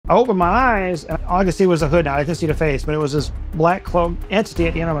I opened my eyes, and all I could see was a hood now. I couldn't see the face, but it was this black cloaked entity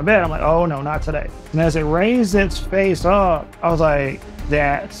at the end of my bed. I'm like, oh no, not today. And as it raised its face up, I was like,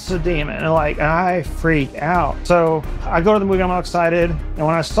 that's a demon. And I freaked out. So I go to the movie, I'm all excited. And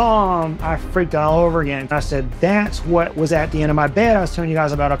when I saw him, I freaked out all over again. I said, that's what was at the end of my bed I was telling you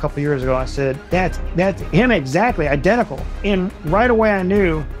guys about a couple of years ago. I said, that's him exactly, identical. And right away I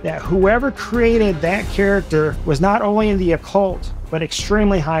knew that whoever created that character was not only in the occult, but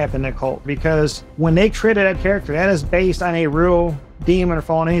extremely high up in the occult, because when they created that character, that is based on a real demon or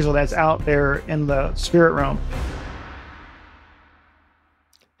fallen angel that's out there in the spirit realm.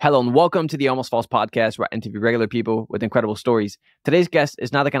 Hello and welcome to the Almost False podcast, where I interview regular people with incredible stories. Today's guest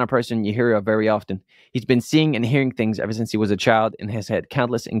is not the kind of person you hear of very often. He's been seeing and hearing things ever since he was a child and has had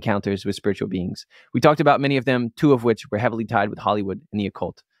countless encounters with spiritual beings. We talked about many of them, two of which were heavily tied with Hollywood and the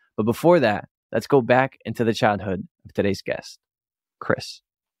occult. But before that, let's go back into the childhood of today's guest, Chris.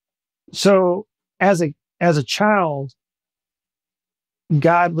 So as a child,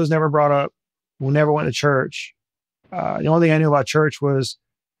 God was never brought up. We never went to church. The only thing I knew about church was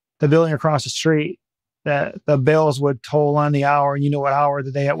the building across the street, that the bells would toll on the hour, and you know what hour of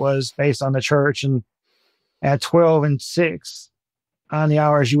the day it was based on the church. And at 12 and 6 on the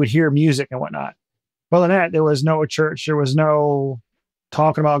hours, you would hear music and whatnot. Well, than that, there was no church. There was no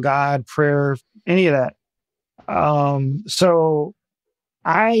talking about God, prayer, any of that. So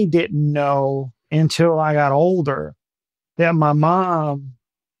I didn't know until I got older that my mom,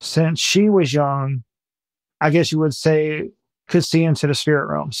 since she was young, I guess you would say, could see into the spirit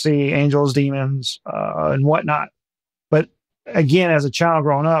realm, see angels, demons, and whatnot. But again, as a child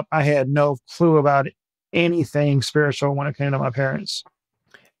growing up, I had no clue about anything spiritual when it came to my parents.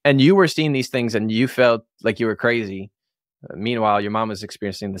 And you were seeing these things and you felt like you were crazy. Meanwhile, your mom was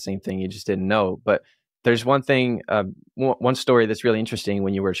experiencing the same thing. You just didn't know. But there's one thing, one story that's really interesting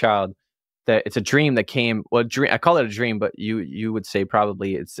when you were a child, that it's a dream that came, well, I call it a dream, but you would say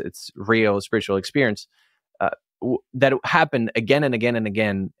probably it's real spiritual experience. That happened again and again and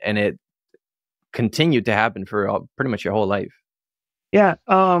again, and it continued to happen for pretty much your whole life. Yeah.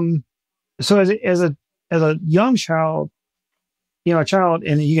 So as a young child, a child,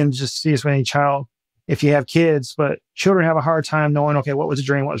 and you can just see this with any child if you have kids, but children have a hard time knowing, okay, what was a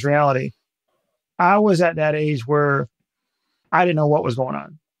dream, what was reality. I was at that age where I didn't know what was going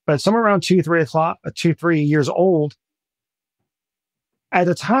on, but somewhere around 3 years old. At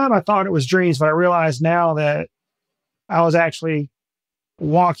the time, I thought it was dreams, but I realized now that I was actually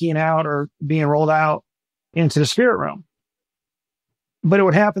walking out or being rolled out into the spirit realm. But it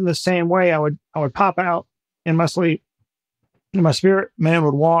would happen the same way. I would pop out in my sleep, and my spirit man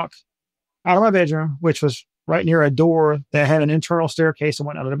would walk out of my bedroom, which was right near a door that had an internal staircase and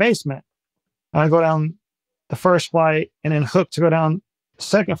went out of the basement. I'd go down the first flight and then hook to go down the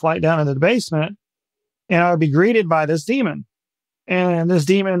second flight down into the basement, and I would be greeted by this demon. And this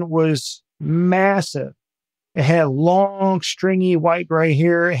demon was massive. It had long, stringy, white gray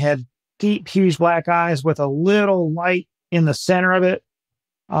hair. It had deep, huge black eyes with a little light in the center of it,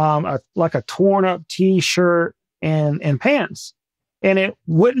 like a torn up t-shirt and pants. And it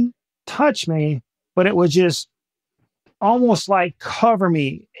wouldn't touch me, but it would just almost like cover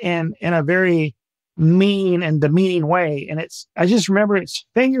me in a very mean and demeaning way. And I just remember its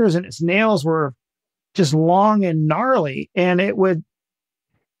fingers and its nails were just long and gnarly. And it would,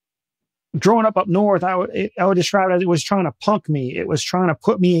 growing up north, I would describe it as it was trying to punk me. It was trying to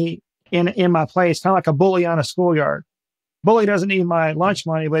put me in my place, kind of like a bully on a schoolyard. Bully doesn't need my lunch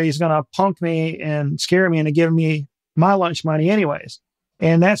money, but he's going to punk me and scare me into giving me my lunch money anyways.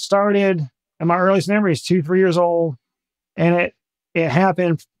 And that started in my earliest memories, 2-3 years old. And it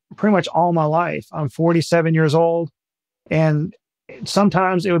happened pretty much all my life. I'm 47 years old. And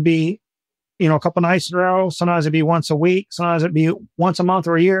sometimes it would be, a couple nights in a row. Sometimes it'd be once a week. Sometimes it'd be once a month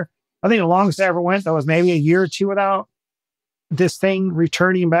or a year. I think the longest I ever went, that was maybe a year or two without this thing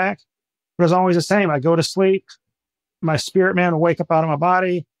returning back. It was always the same. I go to sleep. My spirit man would wake up out of my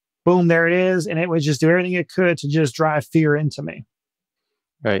body. Boom, there it is. And it would just do everything it could to just drive fear into me.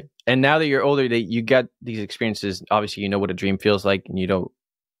 Right. And now that you're older, that you get these experiences, obviously, you know what a dream feels like, and you know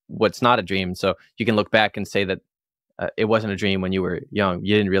what's not a dream. So you can look back and say that it wasn't a dream when you were young.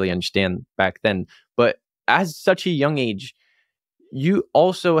 You didn't really understand back then. But as such a young age, you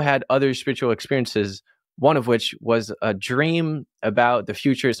also had other spiritual experiences, one of which was a dream about the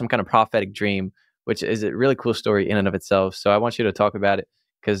future, some kind of prophetic dream, which is a really cool story in and of itself. So I want you to talk about it,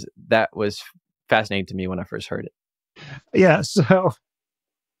 because that was fascinating to me when I first heard it. Yeah. So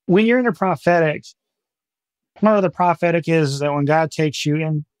when you're in the prophetic, part of the prophetic is that when God takes you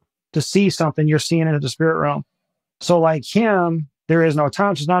in to see something, you're seeing it in the spirit realm. So like him, there is no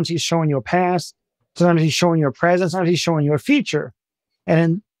time. Sometimes he's showing you a past. Sometimes he's showing you a present. Sometimes he's showing you a future. And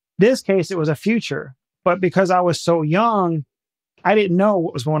in this case, it was a future. But because I was so young, I didn't know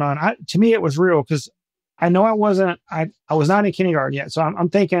what was going on. To me, it was real because I know I was not in kindergarten yet. So I'm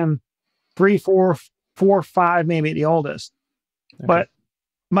thinking 3, 4, 4, 5, maybe at the oldest. Okay. But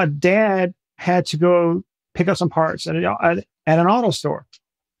my dad had to go pick up some parts at an auto store.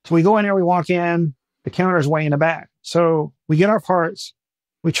 So we go in there, we walk in, the counter is way in the back. So we get our parts,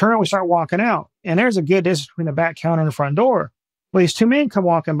 we turn, we start walking out. And there's a good distance between the back counter and the front door. Well, these two men come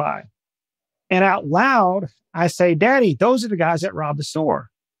walking by. And out loud, I say, Daddy, those are the guys that robbed the store.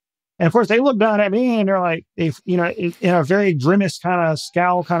 And of course, they look down at me and they're like, in a very grimace kind of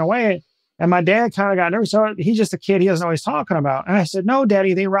scowl kind of way. And my dad kind of got nervous. So he's just a kid. He doesn't know what he's talking about. And I said, no,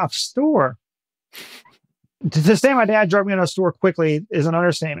 Daddy, they robbed the store. To say my dad drove me into a store quickly is an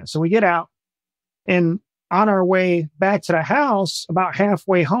understatement. So we get out, and on our way back to the house, about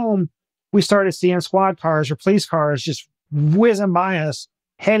halfway home, we started seeing squad cars or police cars just whizzing by us,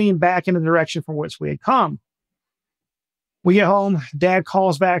 heading back in the direction from which we had come. We get home, Dad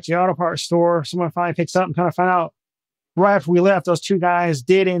calls back to the auto parts store. Someone finally picks up and kind of find out right after we left, those two guys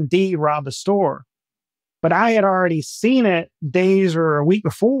did indeed rob the store. But I had already seen it days or a week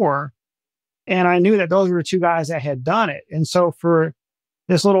before, and I knew that those were the two guys that had done it. And so for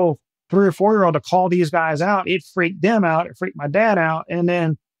this little 3 or 4-year-old to call these guys out, it freaked them out. It freaked my dad out. And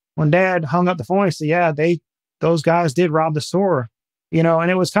then when Dad hung up the phone, he said, yeah, those guys did rob the store.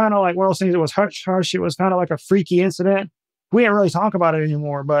 And it was kind of like one of those things that was hush hush. It was kind of like a freaky incident. We didn't really talk about it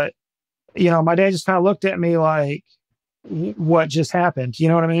anymore, but my dad just kind of looked at me like, what just happened? You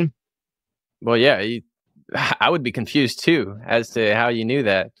know what I mean? Well, yeah, I would be confused too as to how you knew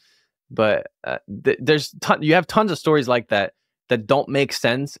that. But you have tons of stories like that don't make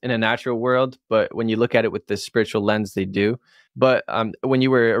sense in a natural world, but when you look at it with the spiritual lens, they do. But when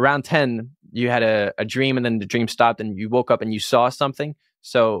you were around 10, you had a dream, and then the dream stopped, and you woke up and you saw something.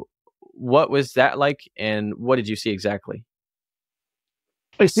 So what was that like, and what did you see exactly?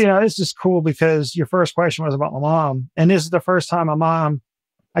 This is cool because your first question was about my mom. And this is the first time my mom,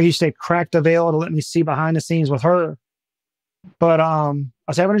 I used to say, cracked the veil to let me see behind the scenes with her. But I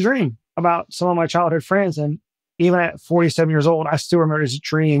was having a dream about some of my childhood friends. And even at 47 years old, I still remember this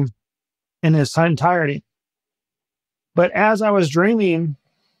dream in its entirety. But as I was dreaming,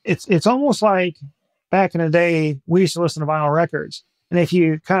 it's almost like back in the day, we used to listen to vinyl records. And if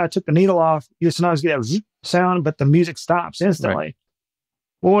you kind of took the needle off, you sometimes get a zoop sound, but the music stops instantly. Right.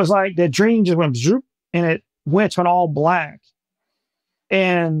 Well, it was like the dream just went zoop, and it went to an all black.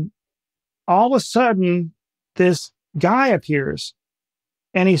 And all of a sudden, this guy appears,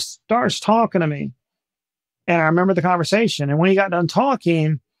 and he starts talking to me. And I remember the conversation. And when he got done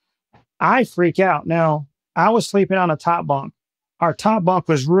talking, I freak out. Now, I was sleeping on a top bunk. Our top bunk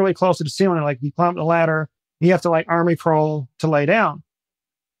was really close to the ceiling. Like, you climb the ladder, you have to like army crawl to lay down.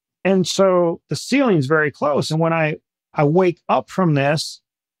 And so the ceiling's very close. And when I wake up from this,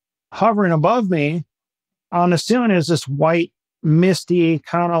 hovering above me on the ceiling is this white, misty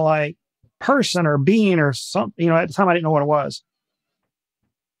kind of like person or being or something. At the time, I didn't know what it was.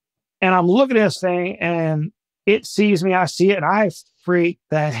 And I'm looking at this thing, and it sees me. I see it, and I freak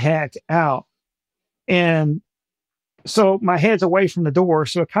the heck out. And so my head's away from the door.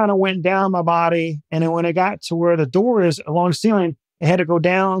 So it kind of went down my body. And then when it got to where the door is along the ceiling, it had to go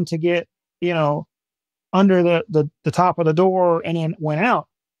down to get, under the top of the door, and then went out.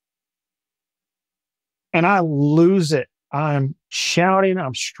 And I lose it. I'm shouting,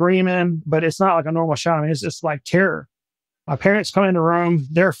 I'm screaming, but it's not like a normal shout. I mean, it's just like terror. My parents come in the room,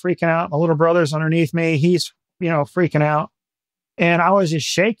 they're freaking out. My little brother's underneath me. He's, freaking out. And I was just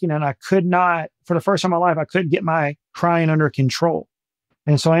shaking, and I could not, for the first time in my life, I couldn't get my crying under control.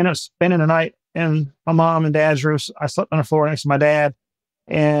 And so I ended up spending the night in my mom and dad's room. I slept on the floor next to my dad.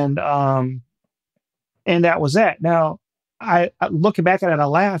 And that was that. Now, I looking back at it, I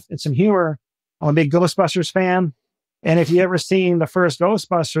laugh at some humor. I'm a big Ghostbusters fan. And if you ever seen the first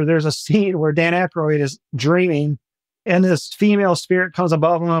Ghostbuster, there's a scene where Dan Aykroyd is dreaming, and this female spirit comes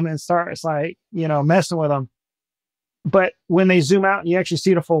above him and starts messing with him. But when they zoom out and you actually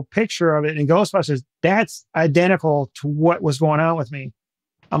see the full picture of it in Ghostbusters, that's identical to what was going on with me.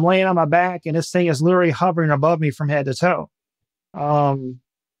 I'm laying on my back, and this thing is literally hovering above me from head to toe.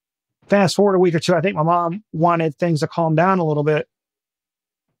 Fast forward a week or two, I think my mom wanted things to calm down a little bit.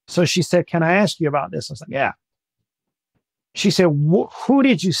 So she said, can I ask you about this? I was like, yeah. She said, who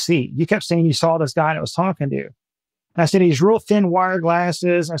did you see? You kept saying you saw this guy that was talking to you. And I said, he's real thin wire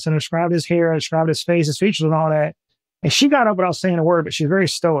glasses. I said, I described his hair, I described his face, his features, and all that. And she got up without saying a word, but she's very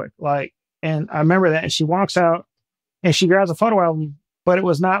stoic. And I remember that. And she walks out, and she grabs a photo album, but it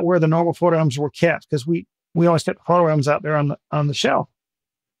was not where the normal photo albums were kept because we always kept the photo albums out there on the shelf.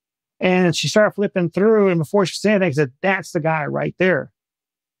 And she started flipping through, and before she said anything, she said, "That's the guy right there."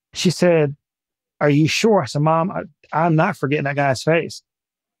 She said, "Are you sure?" I said, "Mom, I'm not forgetting that guy's face."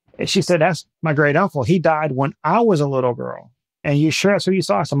 And she said, "That's my great uncle. He died when I was a little girl. And you sure that's who you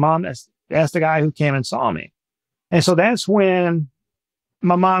saw?" I said, "Mom, that's the guy who came and saw me." And so that's when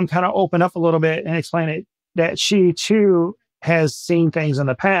my mom kind of opened up a little bit and explained it, that she too has seen things in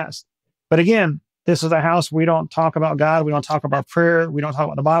the past. But again, this is a house we don't talk about God. We don't talk about prayer. We don't talk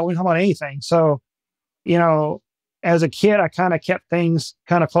about the Bible. We don't talk about anything. So, you know, as a kid, I kind of kept things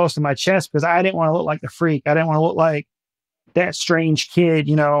kind of close to my chest because I didn't want to look like the freak. I didn't want to look like that strange kid,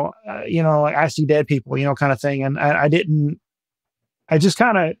 like I see dead people, kind of thing. And I didn't, I just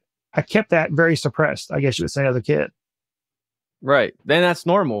kind of, I kept that very suppressed, I guess you would say, as a kid. Right. Then that's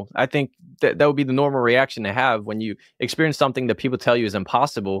normal. I think that would be the normal reaction to have when you experience something that people tell you is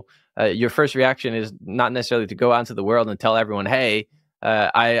impossible. Your first reaction is not necessarily to go out into the world and tell everyone, "Hey,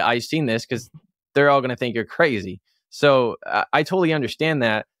 I've seen this," because they're all going to think you're crazy. So I totally understand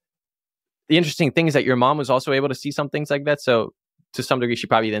that. The interesting thing is that your mom was also able to see some things like that. So to some degree, she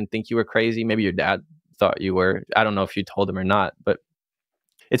probably didn't think you were crazy. Maybe your dad thought you were. I don't know if you told him or not, but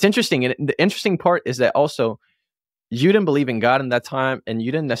it's interesting. And the interesting part is that also you didn't believe in God in that time, and you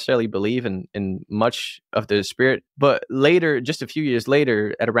didn't necessarily believe in much of the spirit. But later, just a few years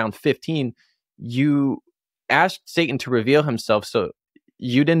later, at around 15, you asked Satan to reveal himself. So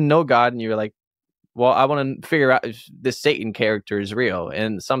you didn't know God, and you were like, "Well, I want to figure out if this Satan character is real."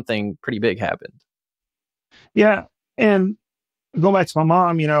 And something pretty big happened. Yeah. And go back to my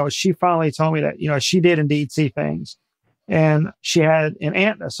mom, she finally told me that, she did indeed see things. And she had an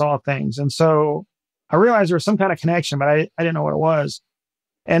aunt that saw things. And so I realized there was some kind of connection, but I didn't know what it was.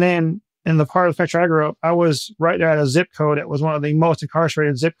 And then in the part of the country I grew up, I was right there at a zip code. It was one of the most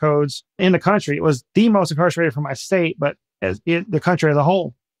incarcerated zip codes in the country. It was the most incarcerated for my state, but the country as a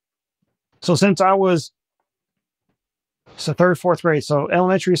whole. So since I was third, fourth grade, so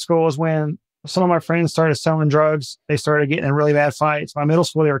elementary school is when some of my friends started selling drugs. They started getting in really bad fights. By middle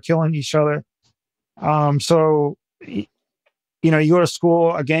school, they were killing each other. So you go to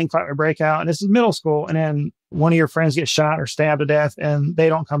school, a gang fight would break out, and this is middle school, and then one of your friends gets shot or stabbed to death, and they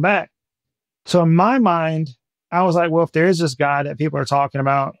don't come back. So in my mind, I was like, well, if there is this God that people are talking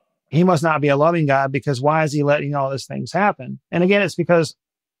about, he must not be a loving God, because why is he letting all these things happen? And again, it's because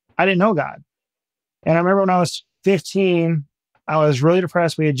I didn't know God. And I remember when I was 15, I was really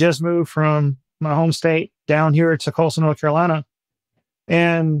depressed. We had just moved from my home state down here to Coastal, North Carolina.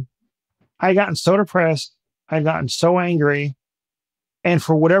 And I had gotten so depressed. I had gotten so angry. And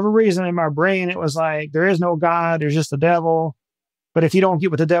for whatever reason in my brain, it was like, there is no God. There's just the devil. But if you don't get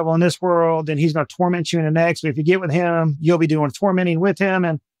with the devil in this world, then he's going to torment you in the next. But if you get with him, you'll be doing tormenting with him.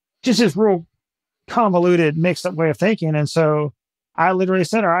 And just this real convoluted, mixed up way of thinking. And so I literally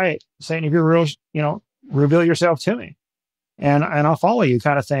said, all right, Satan, if you're real, reveal yourself to me and I'll follow you,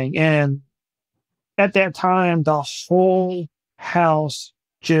 kind of thing. And at that time, the whole house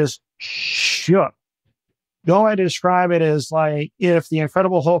just shook. The only way to describe it is like if the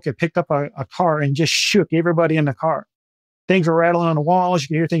Incredible Hulk had picked up a car and just shook everybody in the car. Things were rattling on the walls. You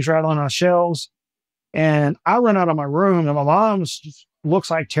could hear things rattling on the shelves. And I run out of my room, and my mom just looks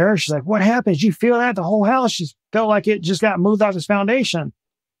like terror. She's like, "What happened? Did you feel that?" The whole house just felt like it just got moved off its foundation.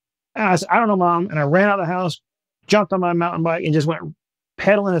 And I said, "I don't know, Mom." And I ran out of the house, jumped on my mountain bike, and just went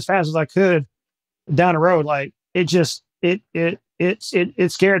pedaling as fast as I could down the road. Like it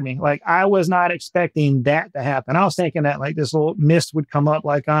scared me. Like I was not expecting that to happen. I was thinking that like this little mist would come up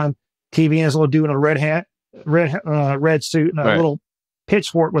like on TV, and this little dude in a red hat, red suit, and a little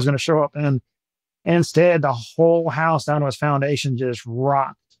pitchfork was going to show up. And instead, the whole house down to its foundation just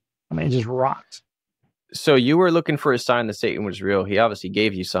rocked. I mean, it just rocked. So you were looking for a sign that Satan was real. He obviously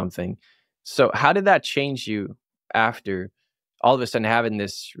gave you something. So how did that change you after all of a sudden having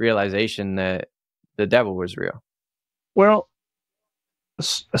this realization that the devil was real? Well,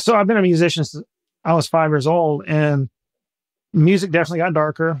 so I've been a musician since I was 5 years old, and music definitely got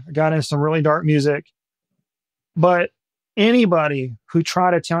darker. I got into some really dark music. But anybody who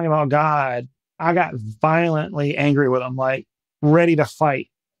tried to tell me about God, I got violently angry with them, like ready to fight.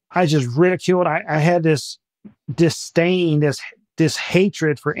 I just ridiculed. I had this disdain, this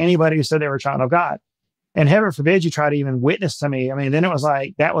hatred for anybody who said they were a child of God. And heaven forbid you try to even witness to me. I mean, then it was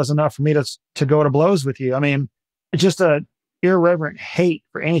like, that was enough for me to go to blows with you. I mean, just a irreverent hate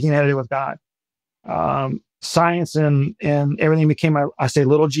for anything that had to do with God. Science and everything became, I say,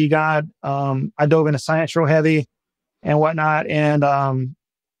 little g God. I dove into science real heavy and whatnot. And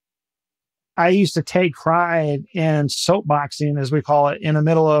I used to take pride in soapboxing, as we call it, in the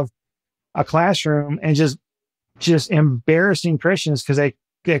middle of a classroom and just embarrassing Christians because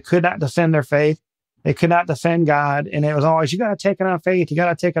they could not defend their faith. They could not defend God. And it was always, you got to take it on faith. You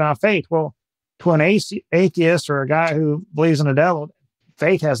got to take it on faith. Well, to an atheist or a guy who believes in the devil,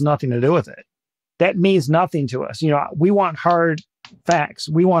 faith has nothing to do with it. That means nothing to us. We want hard facts.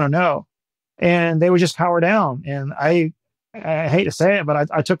 We want to know. And they would just power down. And I hate to say it, but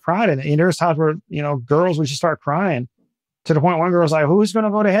I took pride in it. And there's times where, girls would just start crying to the point one girl was like, who's going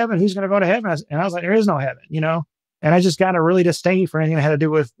to go to heaven? Who's going to go to heaven? And I was like, there is no heaven, And I just got a really disdain for anything that had to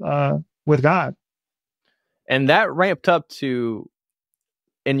do with God. And that ramped up to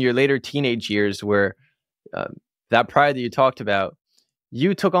in your later teenage years where that pride that you talked about,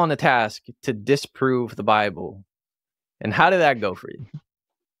 you took on the task to disprove the Bible. And how did that go for you?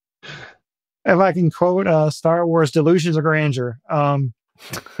 If I can quote Star Wars Delusions of Grandeur, I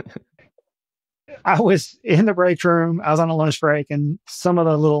was in the break room. I was on a lunch break, and some of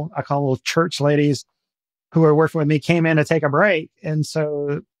the I call little church ladies who were working with me came in to take a break. And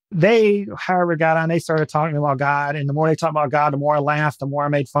so they, however, got on, they started talking about God. And the more they talked about God, the more I laughed, the more I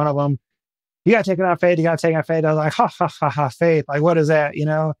made fun of them. You got to take it on faith. You got to take it on faith. I was like, ha, ha, ha, ha, faith. Like, what is that?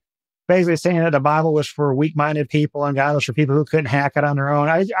 Basically saying that the Bible was for weak-minded people and God was for people who couldn't hack it on their own.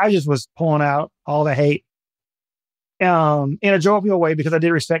 I just was pulling out all the hate in a jovial way because I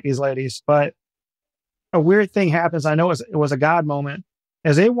did respect these ladies. But a weird thing happens. I know it was a God moment.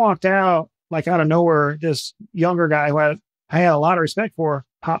 As they walked out, like out of nowhere, this younger guy who I had a lot of respect for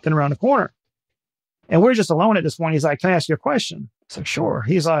popped in around the corner. And we're just alone at this point. He's like, can I ask you a question? I said, sure.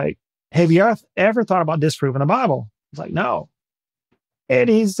 He's like, have you ever thought about disproving the Bible? I was like, no. And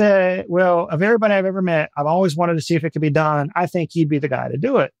he said, well, of everybody I've ever met, I've always wanted to see if it could be done. I think you'd be the guy to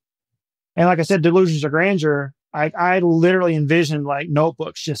do it. And like I said, Delusions of Grandeur, I literally envisioned like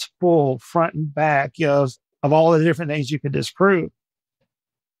notebooks just full front and back of all the different things you could disprove.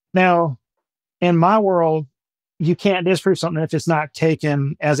 Now, in my world, you can't disprove something if it's not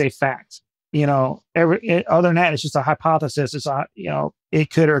taken as a fact. Other than that, it's just a hypothesis. It's it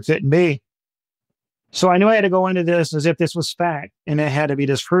could or couldn't be. So I knew I had to go into this as if this was fact and it had to be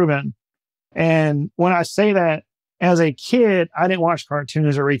disproven. And when I say that, as a kid, I didn't watch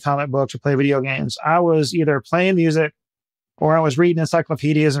cartoons or read comic books or play video games. I was either playing music or I was reading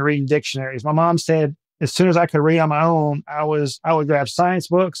encyclopedias and reading dictionaries. My mom said as soon as I could read on my own, I would grab science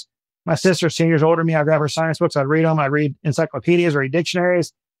books. My sister's 10 years older than me. I'd grab her science books. I'd read them. I'd read encyclopedias, read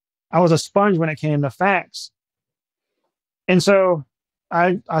dictionaries. I was a sponge when it came to facts. And so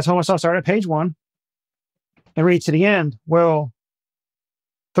I told myself, start at page 1 and read to the end. Well,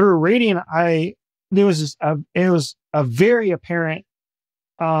 through reading, it was a very apparent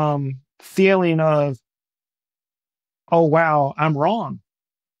feeling of, oh, wow, I'm wrong.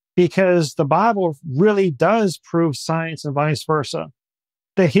 Because the Bible really does prove science and vice versa.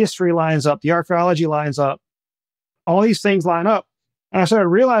 The history lines up, the archaeology lines up, all these things line up. And I started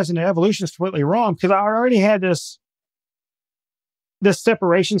realizing that evolution is completely wrong because I already had this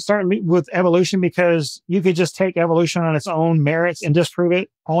separation starting with evolution because you could just take evolution on its own merits and disprove it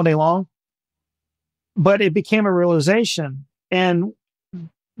all day long. But it became a realization. And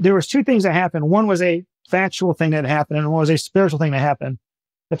there was 2 things that happened. One was a factual thing that happened and one was a spiritual thing that happened.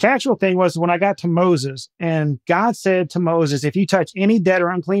 The factual thing was when I got to Moses and God said to Moses, if you touch any dead or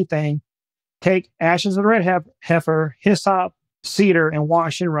unclean thing, take ashes of the red heifer, hyssop, cedar, and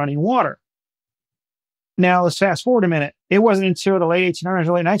wash in running water. Now let's fast forward a minute. It wasn't until the late 1800s,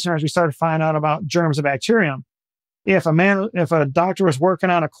 early 1900s, we started finding out about germs of bacterium. If a doctor was working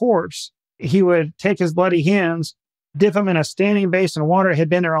on a corpse, he would take his bloody hands, dip them in a standing basin of water that had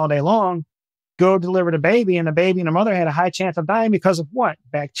been there all day long, go deliver the baby, and the baby and the mother had a high chance of dying because of what?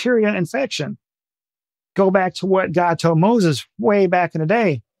 Bacteria infection. Go back to what God told Moses way back in the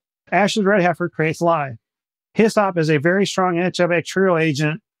day. Ashes of red heifer creates lye. Hyssop is a very strong antibacterial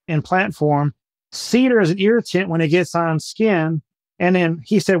agent in plant form. Cedar is an irritant when it gets on skin. And then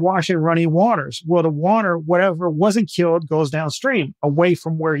he said, wash in running waters. Well, the water, whatever wasn't killed, goes downstream, away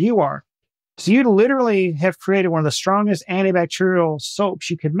from where you are. So you literally have created one of the strongest antibacterial soaps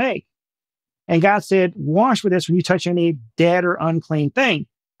you could make. And God said, wash with this when you touch any dead or unclean thing.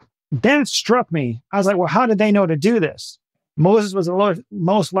 Then it struck me. I was like, well, how did they know to do this? Moses was the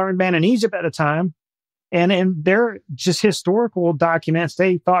most learned man in Egypt at the time. And in their just historical documents,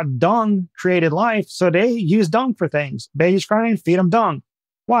 they thought dung created life. So they used dung for things. Babies crying, feed them dung.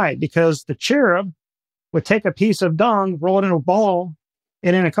 Why? Because the cherub would take a piece of dung, roll it in a ball,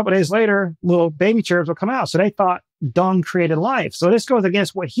 and then a couple of days later, little baby cherubs would come out. So they thought dung created life. So this goes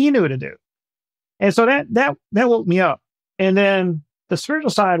against what he knew to do. And so that woke me up. And then the spiritual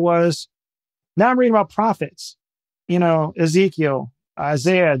side was Now I'm reading about prophets, Ezekiel,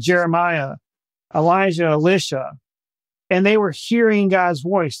 Isaiah, Jeremiah, Elijah, Elisha, and they were hearing God's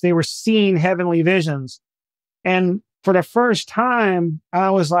voice. They were seeing heavenly visions. And for the first time, I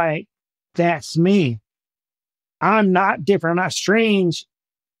was like, that's me. I'm not different. I'm not strange.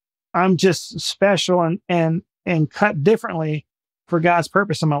 I'm just special and cut differently for God's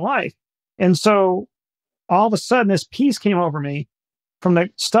purpose in my life. And so all of a sudden, this peace came over me from the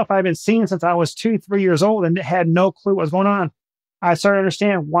stuff I've been seeing since I was 2, 3 years old and had no clue what was going on. I started to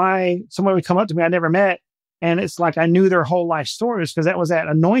understand why someone would come up to me I never met. And it's like I knew their whole life stories because that was that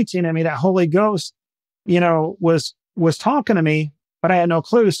anointing in me, that Holy Ghost, was talking to me, but I had no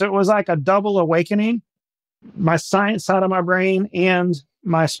clue. So it was like a double awakening. My science side of my brain and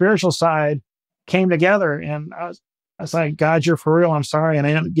my spiritual side came together. And I was like, God, you're for real. I'm sorry. And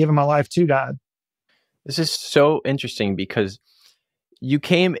I ended up giving my life to God. This is so interesting because you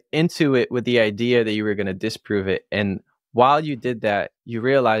came into it with the idea that you were going to disprove it. And while you did that, you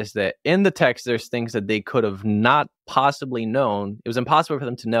realized that in the text, there's things that they could have not possibly known. It was impossible for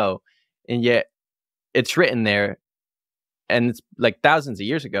them to know. And yet it's written there, and it's like thousands of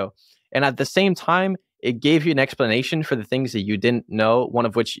years ago. And at the same time, it gave you an explanation for the things that you didn't know, one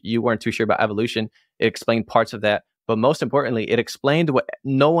of which you weren't too sure about evolution. It explained parts of that. But most importantly, it explained what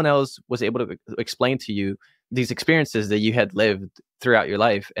no one else was able to explain to you, these experiences that you had lived throughout your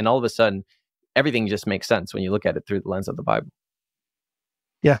life. And all of a sudden, everything just makes sense when you look at it through the lens of the Bible.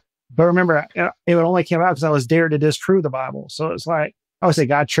 Yeah. But remember, it only came out because I was dared to disprove the Bible. So it's like, I would say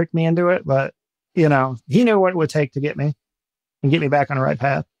God tricked me into it, but, he knew what it would take to get me and get me back on the right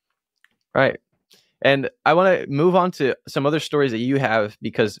path. Right. And I want to move on to some other stories that you have,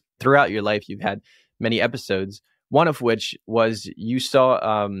 because throughout your life, you've had many episodes, one of which was you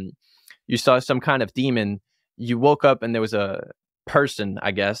saw some kind of demon. You woke up and there was a person,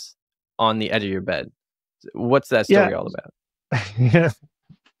 I guess, on the edge of your bed. What's that story all about? Yeah.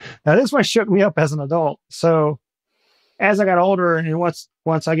 Now, this one shook me up as an adult. So as I got older and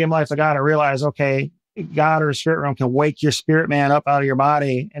once I gave my life to God, I realized, okay, God or spirit realm can wake your spirit man up out of your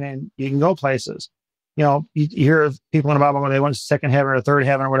body and then you can go places. You hear of people in the Bible where they went to second heaven or third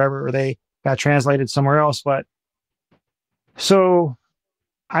heaven or whatever, or they got translated somewhere else. But so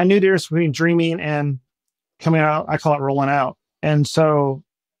I knew there was between dreaming and coming out. I call it rolling out. And so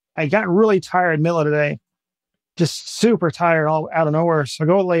I got really tired middle of the day, just super tired all out of nowhere. So I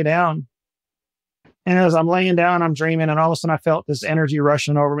go lay down. And as I'm laying down, I'm dreaming. And all of a sudden I felt this energy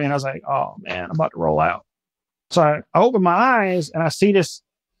rushing over me. And I was like, oh man, I'm about to roll out. So I open my eyes and I see this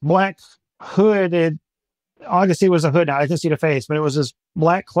black hooded, all I could see was a hood now. I couldn't see the face, but it was this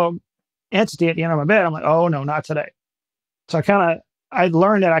black cloak entity at the end of my bed. I'm like, oh no, not today. So I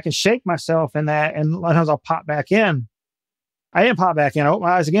learned that I can shake myself in that and sometimes I'll pop back in. I didn't pop back in. I opened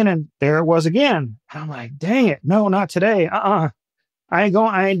my eyes again and there it was again. And I'm like, dang it. No, not today. I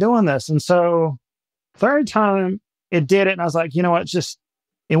ain't doing this. And so third time it did it. And I was like, you know what?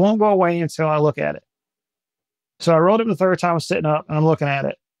 It won't go away until I look at it. So I rolled it the third time. I was sitting up and I'm looking at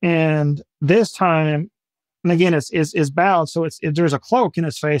it. And this time, and again, it's bowed. So there's a cloak in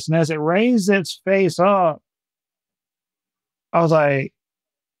its face. And as it raised its face up, I was like,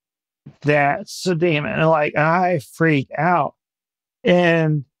 that's a demon. And I freaked out.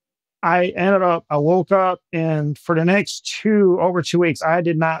 And I woke up and for the next over 2 weeks, I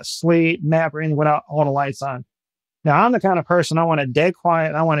did not sleep, nap, or anything without all the lights on. Now, I'm the kind of person, I want it dead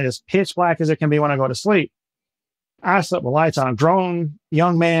quiet. I want it as pitch black as it can be when I go to sleep. I slept with lights on. I'm a grown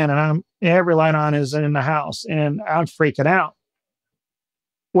young man and every light on is in the house and I'm freaking out.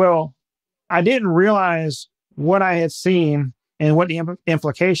 Well, I didn't realize what I had seen and what the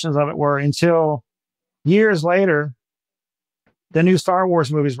implications of it were until years later. The new Star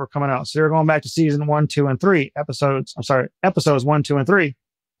Wars movies were coming out. So they were going back to season 1, 2, and 3 episodes 1, 2, and 3.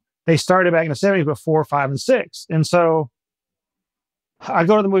 They started back in the 70s with 4, 5, and 6. And so I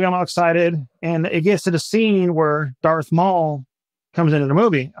go to the movie, I'm all excited. And it gets to the scene where Darth Maul comes into the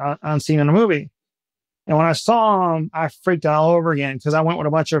movie, on scene in the movie. And when I saw him, I freaked out all over again because I went with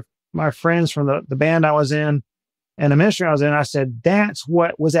a bunch of my friends from the band I was in and the ministry I was in. I said, that's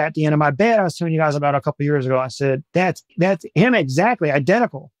what was at the end of my bed I was telling you guys about a couple of years ago. I said, that's him exactly,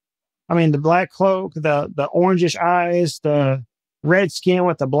 identical. I mean, the black cloak, the orangish eyes, the red skin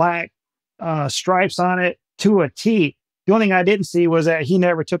with the black stripes on it to a T. The only thing I didn't see was that he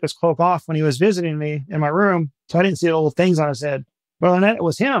never took his cloak off when he was visiting me in my room. So I didn't see the little things on his head. Well, and that it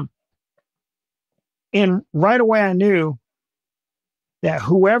was him. And right away I knew that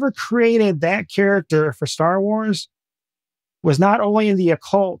whoever created that character for Star Wars was not only in the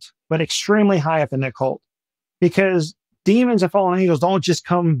occult, but extremely high up in the occult. Because demons and fallen angels don't just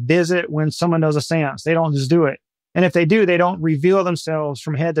come visit when someone does a seance. They don't just do it. And if they do, they don't reveal themselves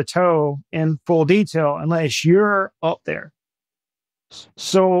from head to toe in full detail unless you're up there.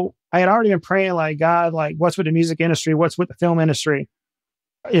 So I had already been praying, like, God, like, what's with the music industry? What's with the film industry?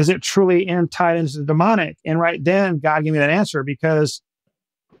 Is it truly tied into the demonic? And right then, God gave me that answer, because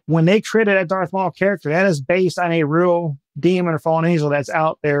when they created that Darth Maul character, that is based on a real demon or fallen angel that's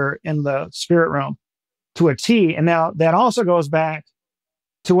out there in the spirit realm to a T. And now that also goes back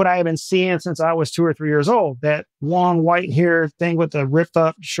to what I have been seeing since I was 2 or 3 years old, that long white hair thing with the ripped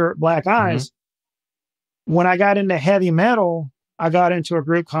up shirt, black eyes. Mm-hmm. When I got into heavy metal, I got into a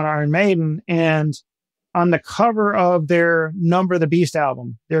group called Iron Maiden, and on the cover of their Number of the Beast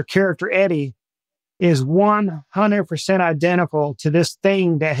album, their character Eddie is 100% identical to this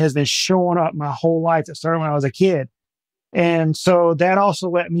thing that has been showing up my whole life that started when I was a kid. And so that also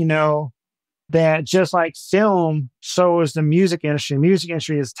let me know that just like film, so is the music industry. Music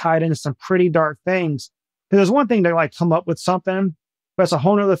industry is tied into some pretty dark things. There's one thing to like come up with something, but it's a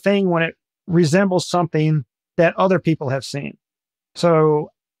whole other thing when it resembles something that other people have seen.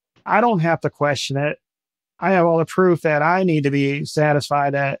 So I don't have to question it. I have all the proof that I need to be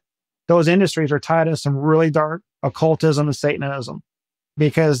satisfied that those industries are tied into some really dark occultism and Satanism,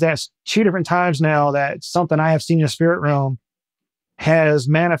 because that's 2 different times now that something I have seen in the spirit realm has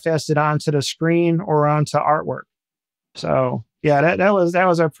manifested onto the screen or onto artwork. So yeah, that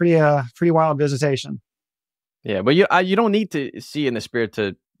was a pretty wild visitation. Yeah, but you don't need to see in the spirit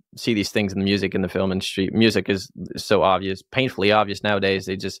to see these things in the music and the film industry. Music is so obvious, painfully obvious nowadays.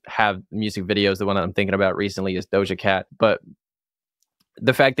 They just have music videos. The one that I'm thinking about recently is Doja Cat. But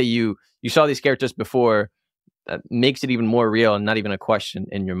the fact that you saw these characters before makes it even more real and not even a question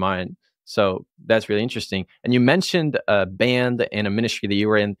in your mind. So that's really interesting. And you mentioned a band and a ministry that you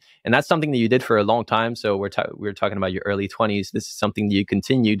were in, and that's something that you did for a long time. So we were talking about your early 20s. This is something that you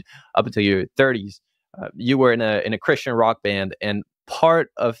continued up until your 30s. You were in a Christian rock band, and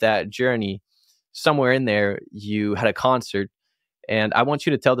part of that journey, somewhere in there, you had a concert. And I want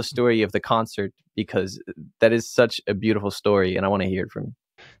you to tell the story of the concert, because that is such a beautiful story, and I want to hear it from you.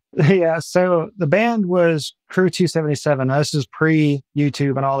 Yeah, so the band was Crew 277. Now, this is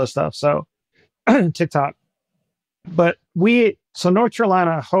pre-YouTube and all this stuff, so TikTok. But North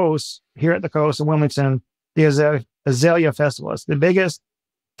Carolina hosts here at the coast in Wilmington the Azalea Festival. It's the biggest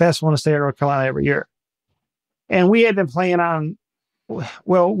festival in the state of North Carolina every year. And we had been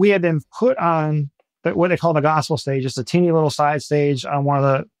we had been put on what they call the gospel stage. It's a teeny little side stage on one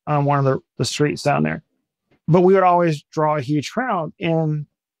of the streets down there. But we would always draw a huge crowd. And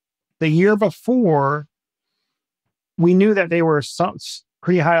the year before, we knew that they were some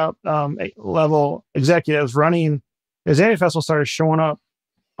pretty high up level executives running. The Azalea Festival started showing up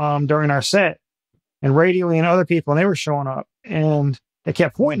during our set, and radioing and other people, and they were showing up, and they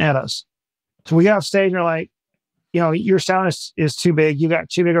kept pointing at us. So we got off stage and they're like, your sound is too big. You got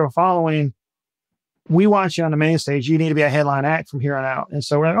too big of a following. We want you on the main stage. You need to be a headline act from here on out. And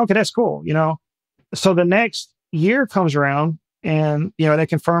so we're like, okay, that's cool. So the next year comes around, and, they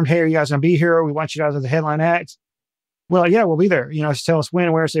confirmed, hey, are you guys going to be here? We want you guys as the headline act. Well, yeah, we'll be there. Tell us when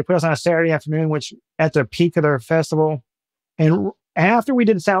and where. So they put us on a Saturday afternoon, which at the peak of their festival. And after we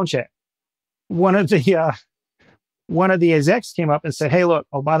did the sound check, one of the execs came up and said, hey, look,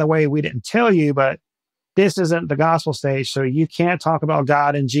 oh, by the way, we didn't tell you, but this isn't the gospel stage. So you can't talk about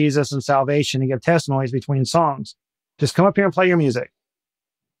God and Jesus and salvation and give testimonies between songs. Just come up here and play your music.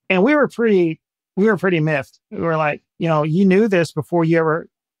 And we were pretty miffed. We were like, you knew this before you ever,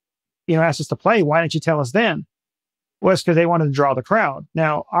 asked us to play. Why didn't you tell us then? Well, it's because they wanted to draw the crowd.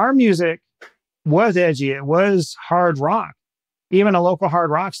 Now, our music was edgy. It was hard rock. Even a local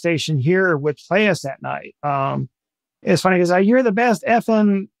hard rock station here would play us that night. It's funny because you're the best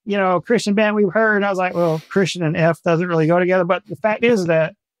effing, Christian band we've heard. And I was like, well, Christian and F doesn't really go together. But the fact is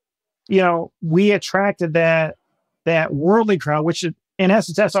that, we attracted that worldly crowd, which in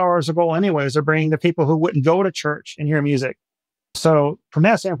essence, that's our goal anyways, to bring the people who wouldn't go to church and hear music. So from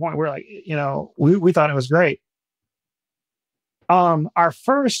that standpoint, we're like, we thought it was great. Our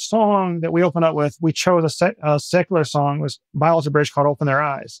first song that we opened up with, we chose a secular song, was Bible to Bridge, called Open Their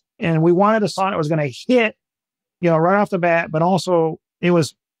Eyes. And we wanted a song that was going to hit, right off the bat, but also it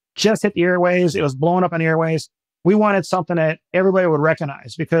was just hit the airwaves. It was blowing up on the airwaves. We wanted something that everybody would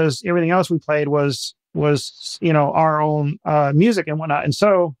recognize, because everything else we played was our own music and whatnot. And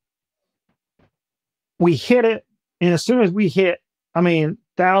so we hit it. And as soon as we hit,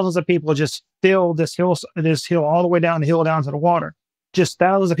 thousands of people just filled this hill all the way down the hill, down to the water. Just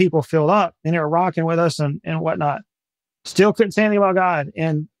thousands of people filled up, and they were rocking with us and whatnot. Still couldn't say anything about God.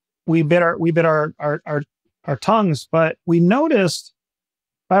 And we bid our our tongues. But we noticed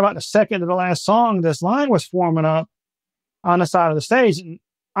by about the second to the last song, this line was forming up on the side of the stage. And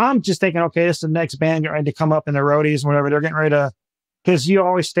I'm just thinking, okay, this is the next band getting ready to come up in the roadies, whatever. They're getting ready to, because you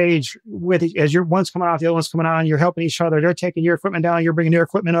always stage with, as your one's coming off, the other one's coming on, you're helping each other. They're taking your equipment down, you're bringing your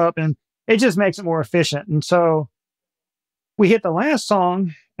equipment up, and it just makes it more efficient. And so we hit the last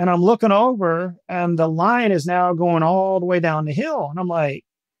song, and I'm looking over, and the line is now going all the way down the hill. And I'm like,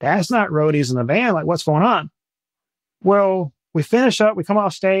 that's not roadies in the band. Like, what's going on? Well, we finish up, we come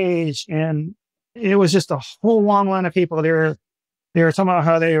off stage, and it was just a whole long line of people. They were talking about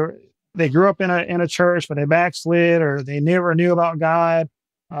how they grew up in a church, but they backslid, or they never knew about God.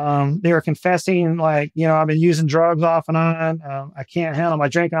 They were confessing, like, I've been using drugs off and on. I can't handle my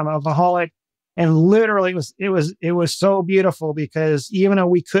drink. I'm an alcoholic. And literally it was so beautiful, because even though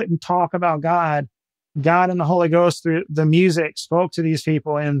we couldn't talk about God and the Holy Ghost through the music spoke to these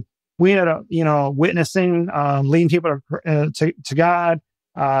people. And we ended up, witnessing, leading people to God,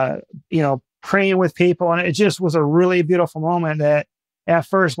 praying with people. And it just was a really beautiful moment that at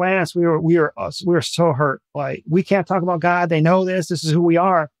first glance, we were so hurt. Like, we can't talk about God. They know this is who we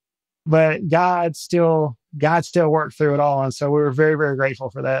are, but God still worked through it all. And so we were very, very grateful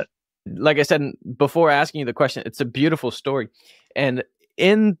for that. Like I said before asking you the question, it's a beautiful story. And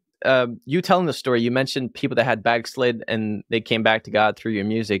in you telling the story, you mentioned people that had backslid and they came back to God through your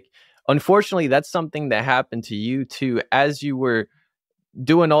music. Unfortunately, that's something that happened to you too. As you were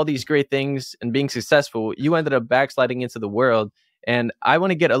doing all these great things and being successful, you ended up backsliding into the world. And I want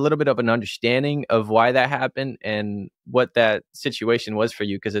to get a little bit of an understanding of why that happened and what that situation was for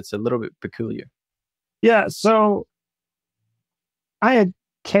you, because it's a little bit peculiar. Yeah. So I had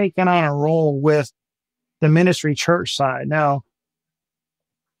taken on a role with the ministry church side. Now,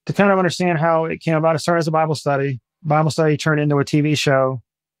 to kind of understand how it came about, it started as a Bible study. Bible study turned into a TV show.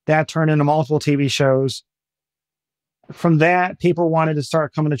 That turned into multiple TV shows. From that, people wanted to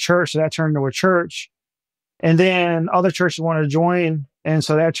start coming to church. So that turned into a church. And then other churches wanted to join. And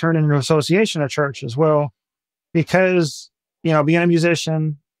so that turned into an association of churches. Well, because, being a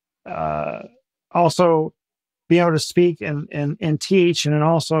musician, also being able to speak and teach, and then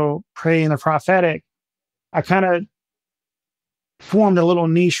also pray in the prophetic, I kind of formed a little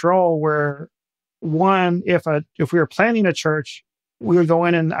niche role where, one, if we were planning a church, we would go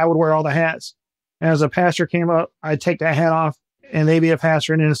in and I would wear all the hats. And as a pastor came up, I'd take that hat off, and they'd be a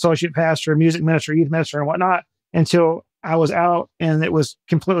pastor and an associate pastor, music minister, youth minister, and whatnot, until I was out and it was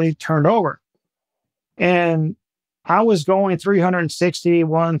completely turned over. And I was going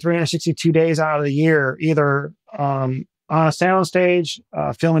 362 days out of the year, either on a sound stage,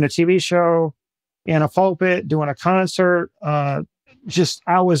 filming a TV show, in a pulpit, doing a concert. I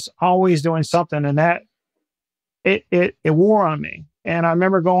was always doing something, and that it wore on me. And I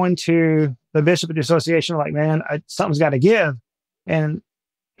remember going to the bishop of the association, like, man, something's got to give. And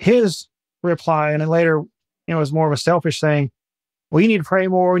his reply, and then later, it was more of a selfish thing. Well, you need to pray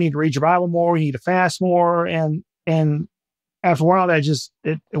more. You need to read your Bible more. You need to fast more. And after a while, that just,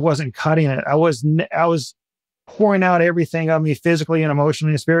 it wasn't cutting it. I was pouring out everything of me physically and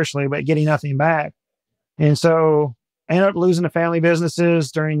emotionally and spiritually, but getting nothing back. And so I ended up losing the family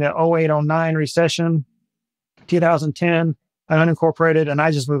businesses during the 08-09 recession, 2010. I unincorporated, and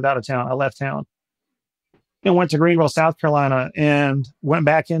I just moved out of town. I left town and went to Greenville, South Carolina, and went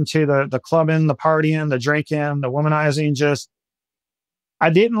back into the clubbing, the partying, the drinking, the womanizing. I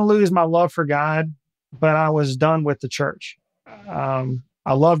didn't lose my love for God, but I was done with the church.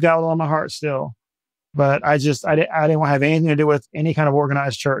 I love God with all my heart still, but I didn't want to have anything to do with any kind of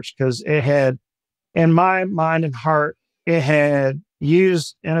organized church, because it had, in my mind and heart, it had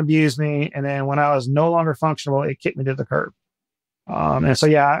used and abused me. And then when I was no longer functional, it kicked me to the curb. And so,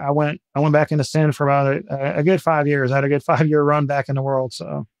 yeah, I went back into sin for about a good 5 years. I had a good 5-year run back in the world.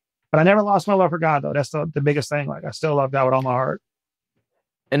 So, but I never lost my love for God, though. That's the biggest thing. Like, I still love God with all my heart.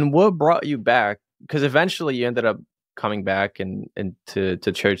 And what brought you back? Because eventually you ended up coming back and to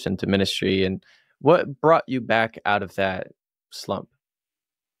church and to ministry. And what brought you back out of that slump?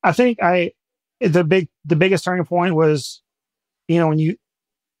 I think the biggest turning point was,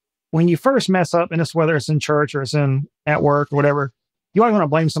 when you first mess up, and it's whether it's in church or it's at work or whatever, you always want to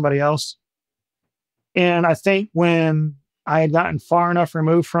blame somebody else. And I think when I had gotten far enough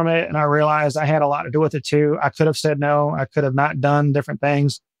removed from it, and I realized I had a lot to do with it too, I could have said no. I could have not done different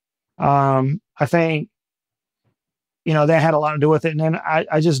things. I think, that had a lot to do with it. And then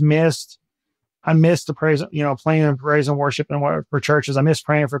I just missed the praise, playing and praise and worship and for churches. I missed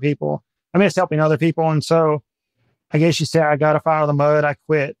praying for people. I missed helping other people. And so I guess you say I got up out of the mud. I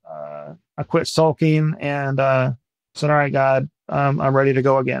quit. I quit sulking and said, all right, God, I'm ready to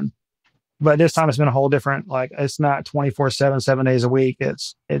go again. But this time it's been a whole different, like, it's not 24/7, 7 days a week.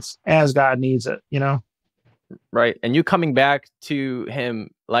 It's as God needs it, you know? Right. And you coming back to him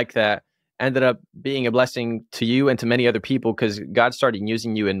like that ended up being a blessing to you and to many other people, because God started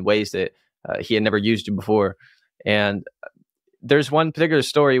using you in ways that he had never used you before. And there's one particular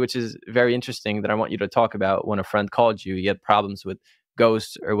story which is very interesting that I want you to talk about. When a friend called you, he had problems with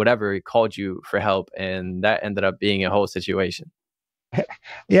ghosts or whatever, he called you for help, and that ended up being a whole situation.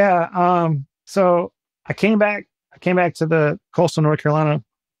 Yeah. So I came back to the coastal North Carolina,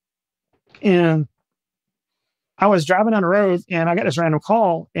 and I was driving down the road and I got this random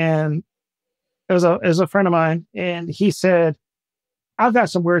call, and it was a friend of mine, and he said, I've got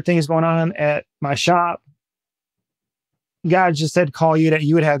some weird things going on at my shop. God just said, call you, that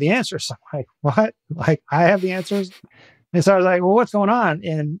you would have the answers. So I'm like, what? Like, I have the answers? And so I was like, well, what's going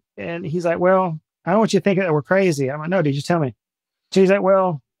on? And he's like, well, I don't want you to think that we're crazy. I'm like, no, dude, just tell me. So he's like,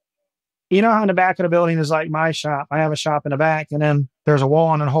 well, you know how in the back of the building is like my shop. I have a shop in the back, and then there's a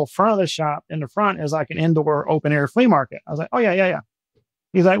wall, and the whole front of the shop in the front is like an indoor open air flea market. I was like, oh yeah, yeah, yeah.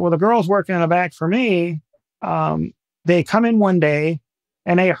 He's like, well, the girls working in the back for me, they come in one day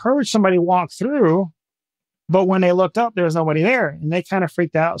and they heard somebody walk through, but when they looked up, there was nobody there, and they kind of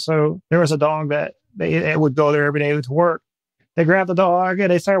freaked out. So there was a dog that it would go there every day to work. They grabbed the dog and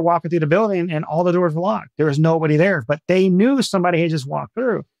they started walking through the building, and all the doors were locked. There was nobody there, but they knew somebody had just walked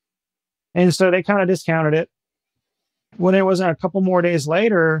through. And so they kind of discounted it. When it was a couple more days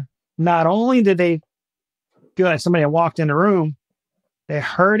later, not only did they feel like somebody had walked in the room, they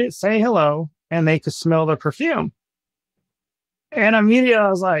heard it say hello, and they could smell the perfume. And immediately I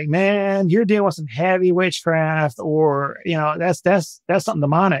was like, man, you're dealing with some heavy witchcraft, or, you know, that's something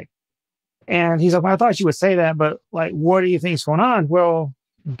demonic. And he's like, well, I thought you would say that, but like, what do you think's going on? Well,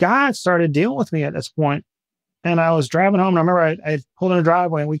 God started dealing with me at this point. And I was driving home, and I remember I pulled in the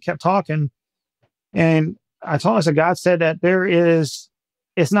driveway, and we kept talking. And I told him, I said, God said that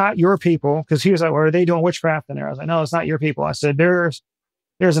it's not your people. Because he was like, well, are they doing witchcraft in there? I was like, no, it's not your people. I said, there's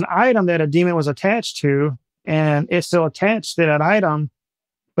an item that a demon was attached to, and it's still attached to that item,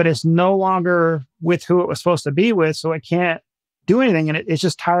 but it's no longer with who it was supposed to be with. So it can't do anything. And it's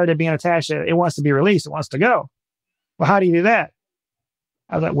just tired of being attached. It wants to be released. It wants to go. Well, how do you do that?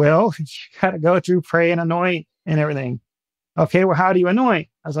 I was like, well, you got to go through, pray and anoint and everything. Okay, well, how do you anoint?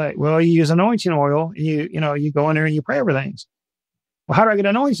 I was like, well, you use anointing oil, and you go in there and you pray over things. Well, how do I get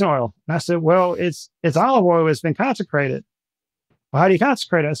anointing oil? And I said, well, it's olive oil. It's been consecrated. Well, how do you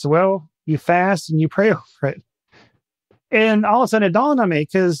consecrate it? I said, well, you fast and you pray over it. And all of a sudden it dawned on me,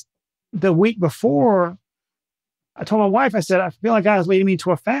 because the week before, I told my wife, I said, I feel like God is leading me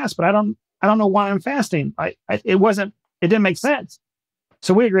to a fast, but I don't know why I'm fasting. It didn't make sense.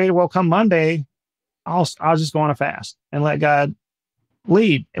 So we agreed, well, come Monday, I'll just go on a fast and let God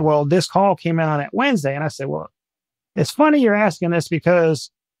lead. Well, this call came in on that Wednesday, and I said, well, it's funny you're asking this, because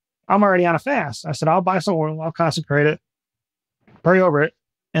I'm already on a fast. I said, I'll buy some oil, I'll consecrate it, pray over it.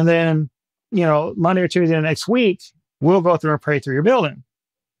 And then, Monday or Tuesday of next week, we'll go through and pray through your building.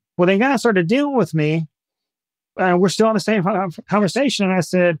 Well, they kind of started dealing with me, and we're still in the same conversation. And I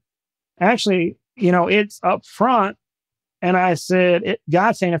said, actually, it's up front. And I said,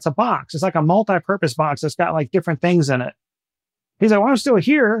 God's saying it's a box. It's like a multi-purpose box that's got like different things in it. He's like, well, I'm still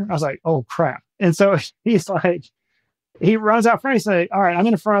here. I was like, oh crap. And so he's like, he runs out front. He's like, all right, I'm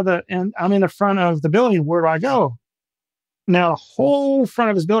in the front of the building. Where do I go? Now, the whole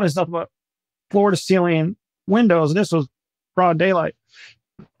front of his building is nothing but floor to ceiling windows. This was broad daylight.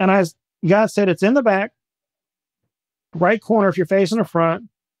 And God said, it's in the back, right corner if you're facing the front.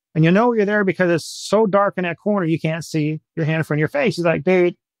 And you're there because it's so dark in that corner, you can't see your hand in front of your face. He's like,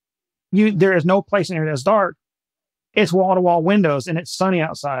 dude, there is no place in here that's dark. It's wall-to-wall windows, and it's sunny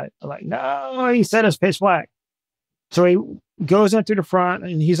outside. I'm like, no, he said it's pitch black. So he goes in through the front,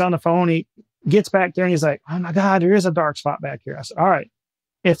 and he's on the phone. He gets back there, and he's like, oh my God, there is a dark spot back here. I said, all right,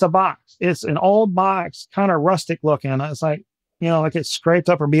 it's a box. It's an old box, kind of rustic looking. It's like, like it's scraped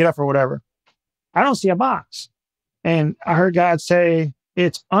up or beat up or whatever. I don't see a box. And I heard God say,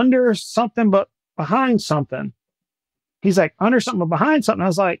 it's under something, but behind something. He's like, under something, but behind something. I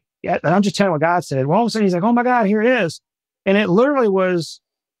was like, yeah, and I'm just telling what God said. Well, all of a sudden he's like, oh my God, here it is. And it literally was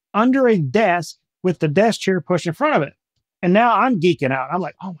under a desk with the desk chair pushed in front of it. And now I'm geeking out. I'm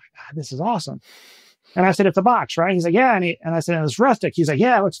like, oh my God, this is awesome. And I said, it's a box, right? He's like, yeah. And I said, it was rustic. He's like,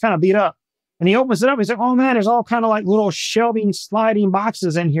 yeah, it looks kind of beat up. And he opens it up. He's like, oh man, there's all kind of like little shelving, sliding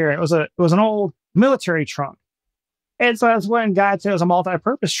boxes in here. It was an old military trunk. And so that's when God said it was a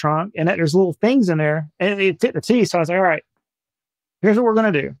multi-purpose trunk, and that there's little things in there, and it fit the T. So I was like, all right, here's what we're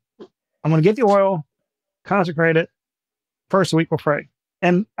going to do. I'm going to get the oil, consecrate it. First week we'll pray.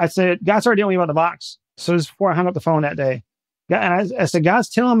 And I said, God started dealing with me about the box. So this is before I hung up the phone that day. And I said, God's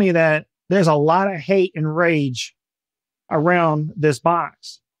telling me that there's a lot of hate and rage around this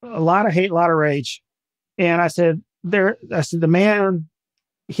box. A lot of hate, a lot of rage. And I said, the man,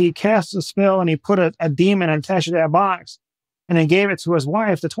 he cast a spell and he put a demon attached to that box and then gave it to his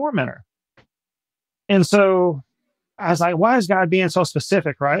wife to torment her. And so I was like, why is God being so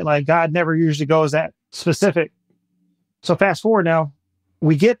specific, right? Like God never usually goes that specific. So fast forward now,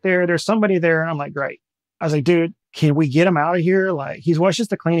 we get there, there's somebody there, and I'm like, great. I was like, dude, can we get him out of here? Like, he's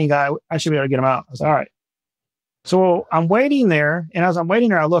just a cleaning guy. I should be able to get him out. I was like, all right. So I'm waiting there, and as I'm waiting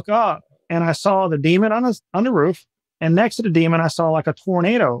there, I look up, and I saw the demon on the roof, and next to the demon, I saw like a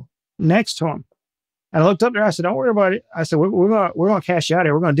tornado next to him. And I looked up there, I said, don't worry about it. I said, we're gonna cash you out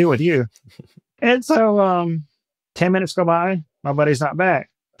here. We're gonna deal with you. And so 10 minutes go by, my buddy's not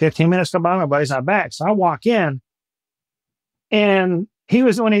back. 15 minutes go by, my buddy's not back. So I walk in, and he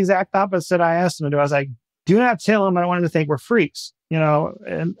was doing the exact opposite I asked him to do. I was like, do not tell him I don't want him to think we're freaks,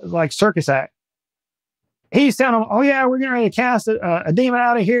 and like circus act. He's telling him, oh yeah, we're getting ready to cast a demon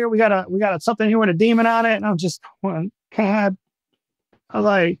out of here. We got something here with a demon on it. And I'm just going, God, I was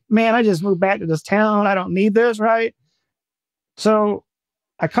like, man, I just moved back to this town. I don't need this, right? So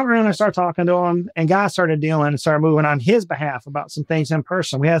I come around and I start talking to him, and God started dealing and started moving on his behalf about some things in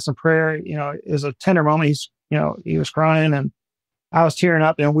person. We had some prayer, it was a tender moment. He was crying and I was tearing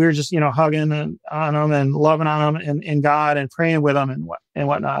up, and we were just, hugging on him and loving on him and God and praying with him and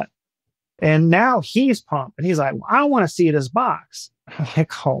whatnot. And now he's pumped and he's like, well, I want to see this box. I'm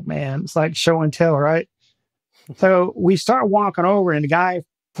like, oh man, it's like show and tell, right? So we start walking over, and the guy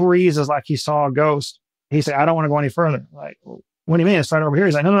freezes like he saw a ghost. He said, I don't want to go any further. Like, well, what do you mean? It's right over here.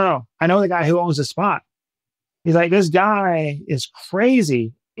 He's like, no. I know the guy who owns the spot. He's like, this guy is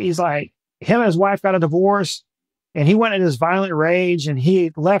crazy. He's like, him and his wife got a divorce, and he went into this violent rage, and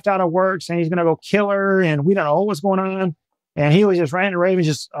he left out of work saying he's going to go kill her. And we don't know what's going on. And he was just ranting and raving,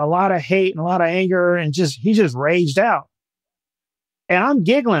 just a lot of hate and a lot of anger. And he just raged out. And I'm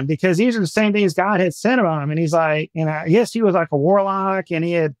giggling because these are the same things God had said about him. And he's like, yes, he was like a warlock, and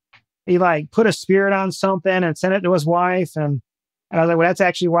he like put a spirit on something and sent it to his wife. And I was like, well, that's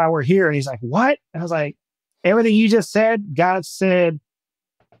actually why we're here. And he's like, what? And I was like, everything you just said, God said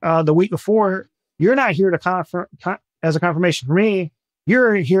the week before, you're not here to as a confirmation for me.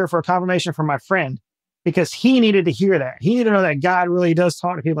 You're here for a confirmation for my friend, because he needed to hear that. He needed to know that God really does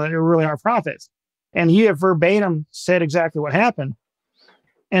talk to people that really are prophets. And you have verbatim said exactly what happened.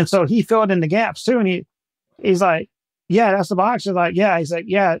 And so he filled in the gaps too. And he's like, yeah, that's the box. He's like, yeah. He's like,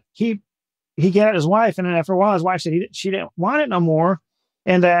 yeah, he got at his wife. And then after a while, his wife said she didn't want it no more,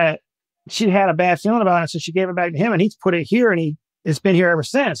 and that she had a bad feeling about it. So she gave it back to him, and he's put it here, and it's been here ever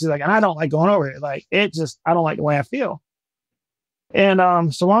since. He's like, and I don't like going over it. Like, I don't like the way I feel.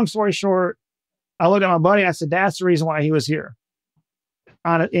 And so long story short, I looked at my buddy and I said, that's the reason why he was here.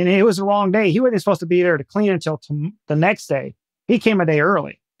 And it was the wrong day. He wasn't supposed to be there to clean until the next day. He came a day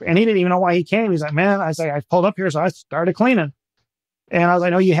early, and he didn't even know why he came. He's like, man, I was like, I pulled up here, so I started cleaning. And I was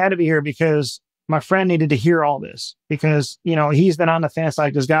like, no, you had to be here because my friend needed to hear all this, because, he's been on the fence.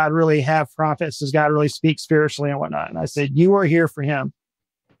 Like, does God really have prophets? Does God really speak spiritually and whatnot? And I said, you are here for him.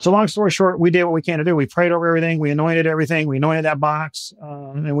 So long story short, we did what we can to do. We prayed over everything. We anointed everything. We anointed that box,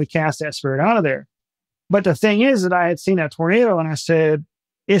 and we cast that spirit out of there. But the thing is that I had seen that tornado, and I said,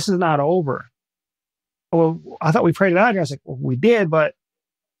 this is not over. Well, I thought we prayed it out here. I was like, well, we did, but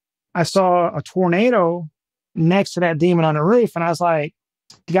I saw a tornado next to that demon on the roof. And I was like,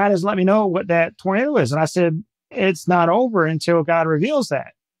 God doesn't let me know what that tornado is. And I said, it's not over until God reveals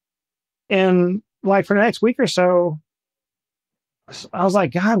that. And like for the next week or so, I was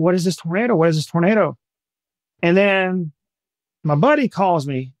like, God, what is this tornado? What is this tornado? And then my buddy calls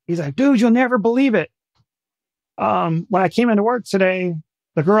me. He's like, dude, you'll never believe it. When I came into work today,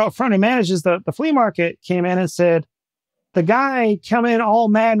 the girl up front who manages the flea market came in and said, the guy come in all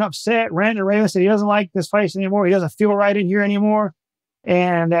mad and upset, ranting and raving, said he doesn't like this place anymore. He doesn't feel right in here anymore.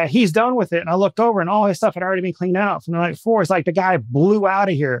 And he's done with it. And I looked over, and all his stuff had already been cleaned out from the night before. It's like the guy blew out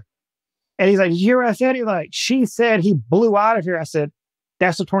of here. And he's like, did you hear what I said? He's like, she said he blew out of here. I said,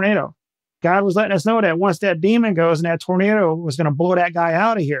 that's a tornado. God was letting us know that once that demon goes, and that tornado was going to blow that guy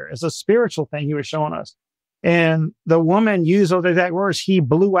out of here. It's a spiritual thing he was showing us. And the woman used those exact words. He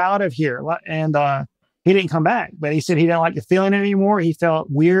blew out of here, and he didn't come back. But he said he didn't like the feeling anymore. He felt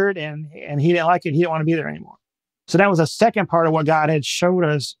weird, and he didn't like it. He didn't want to be there anymore. So that was a second part of what God had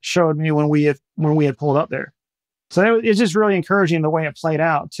showed me when we had pulled up there. So it's just really encouraging the way it played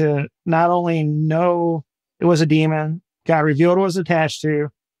out, to not only know it was a demon, God revealed what it was attached to,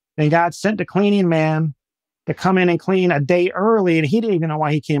 then God sent the cleaning man to come in and clean a day early. And he didn't even know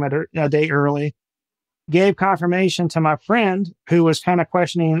why he came a day early. Gave confirmation to my friend who was kind of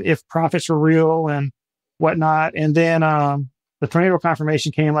questioning if prophets were real and whatnot. And then the tornado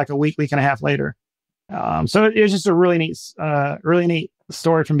confirmation came like a week and a half later. So it was just a really neat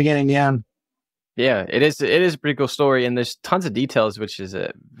story from beginning to end. Yeah, it is. It is a pretty cool story, and there's tons of details, which is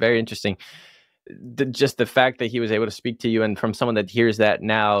very interesting. Just the fact that he was able to speak to you, and from someone that hears that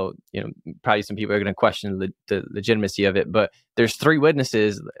now, probably some people are going to question the legitimacy of it. But there's 3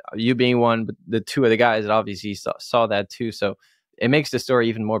 witnesses, you being one, but the 2 of the guys that obviously saw that too. So it makes the story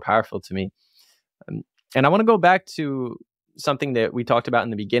even more powerful to me. And I want to go back to something that we talked about in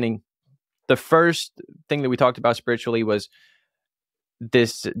the beginning. The first thing that we talked about spiritually was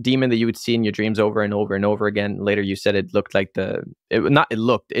this demon that you would see in your dreams over and over and over again. Later, you said it looked like it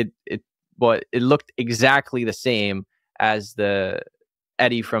looked exactly the same as the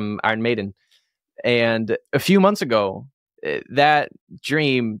Eddie from Iron Maiden. And a few months ago, that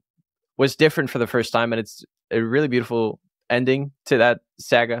dream was different for the first time, and it's a really beautiful ending to that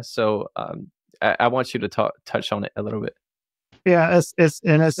saga. So I want you to touch on it a little bit. Yeah,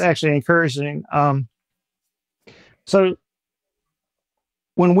 it's actually encouraging. So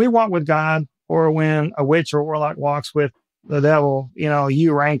when we walk with God, or when a witch or warlock walks with the devil,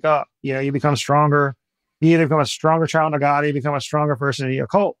 you rank up. You become stronger. You either become a stronger child of God, or you become a stronger person in the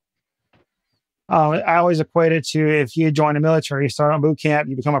occult. I always equate it to, if you join the military, you start on boot camp,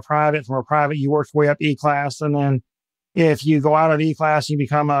 you become a private. From a private, you work your way up E-class, and then if you go out of E-class, you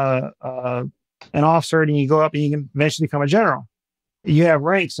become an officer, and you go up, and you can eventually become a general. You have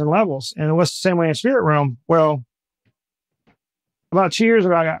ranks and levels, and it was the same way in spirit realm. Well, about 2 years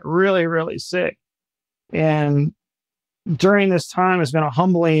ago, I got really, really sick, and during this time, it's been a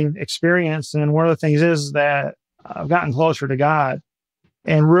humbling experience. And one of the things is that I've gotten closer to God,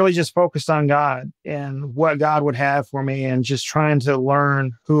 and really just focused on God and what God would have for me, and just trying to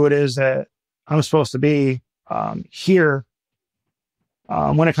learn who it is that I'm supposed to be here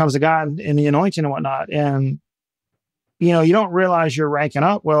when it comes to God and the anointing and whatnot. And, you don't realize you're ranking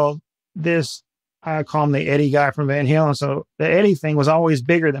up. Well, I call him the Eddie guy from Van Halen. So the Eddie thing was always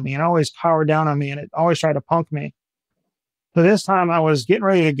bigger than me and always powered down on me, and it always tried to punk me. So this time I was getting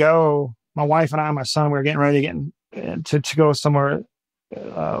ready to go. My wife and I and my son, we were getting ready to go somewhere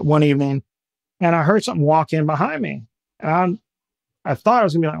one evening, and I heard something walk in behind me. And I thought it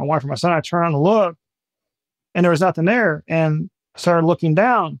was going to be like my wife or my son. I turned around to look, and there was nothing there, and I started looking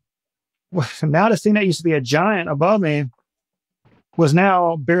down. Now this thing that used to be a giant above me was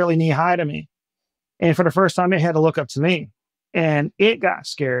now barely knee high to me. And for the first time, it had to look up to me, and it got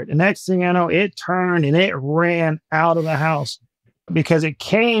scared. And next thing I know, it turned and it ran out of the house, because it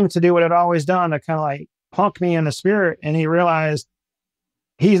came to do what it always done, to kind of like punk me in the spirit. And he realized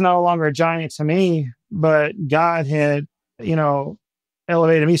he's no longer a giant to me, but God had,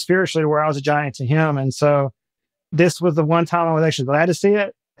 elevated me spiritually where I was a giant to him. And so this was the one time I was actually glad to see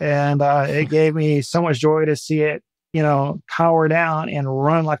it. And it gave me so much joy to see it, cower down and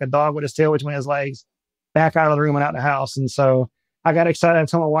run like a dog with his tail between his legs back out of the room and out the house. And so I got excited. I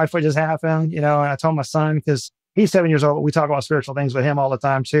told my wife what just happened, and I told my son, because he's 7 years old. We talk about spiritual things with him all the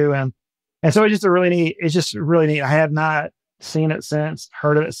time too. And so it's just really neat. I have not seen it since,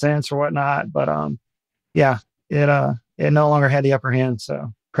 heard of it since or whatnot, but it no longer had the upper hand.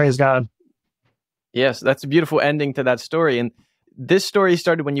 So praise God. Yes, that's a beautiful ending to that story. And this story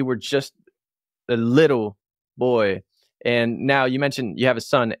started when you were just a little boy. And now you mentioned you have a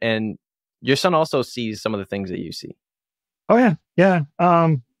son, and your son also sees some of the things that you see. Oh yeah. Yeah.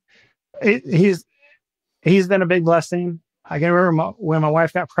 He's been a big blessing. I can remember when my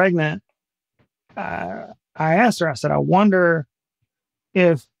wife got pregnant, I asked her, I said, I wonder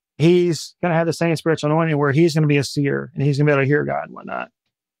if he's going to have the same spiritual anointing where he's going to be a seer and he's going to be able to hear God and whatnot.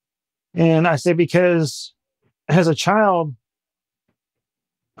 And I said, because as a child,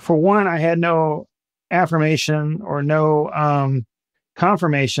 for one, I had no affirmation or no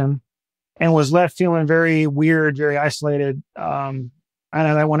confirmation, and was left feeling very weird, very isolated. And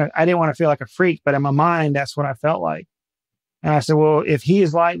I didn't want to feel like a freak, but in my mind, that's what I felt like. And I said, well, if he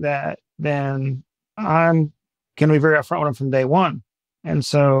is like that, then I'm going to be very upfront with him from day one. And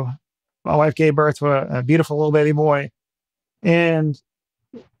so my wife gave birth to a beautiful little baby boy. And,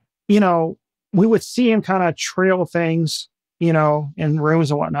 we would see him kind of trail things, in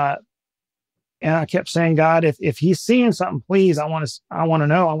rooms and whatnot. And I kept saying, God, if he's seeing something, please, I want to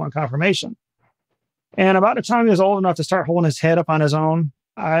know, I want confirmation. And about the time he was old enough to start holding his head up on his own,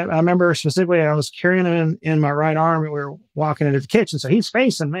 I remember specifically, I was carrying him in my right arm, and we were walking into the kitchen. So he's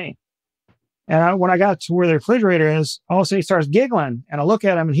facing me. And when I got to where the refrigerator is, all of a sudden he starts giggling, and I look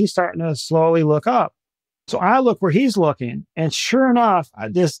at him, and he's starting to slowly look up. So I look where he's looking, and sure enough,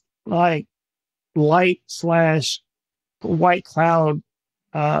 this like light slash white cloud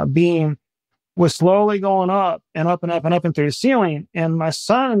beam was slowly going up and up and up and up and through the ceiling. And my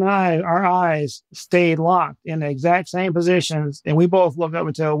son and I, our eyes stayed locked in the exact same positions. And we both looked up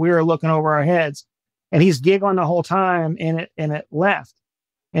until we were looking over our heads. And he's giggling the whole time, and it left.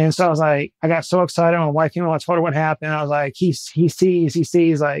 And so I was like, I got so excited. My wife came in, I told her what happened. I was like, he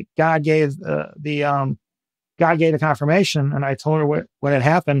sees, like God gave the confirmation. And I told her what had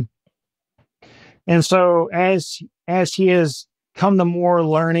happened. And so as he has come to more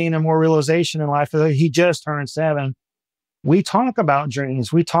learning and more realization in life, he just turned 7. We talk about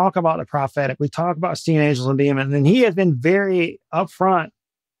dreams. We talk about the prophetic. We talk about seeing angels and demons. And he has been very upfront.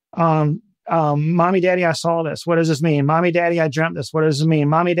 Mommy, daddy, I saw this. What does this mean? Mommy, daddy, I dreamt this. What does this mean?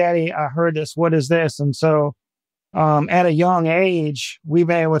 Mommy, daddy, I heard this. What is this? And so at a young age, we've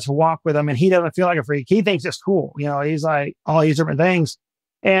been able to walk with him, and he doesn't feel like a freak. He thinks it's cool. He's like all these different things.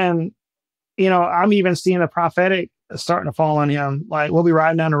 And, I'm even seeing the prophetic starting to fall on him. Like we'll be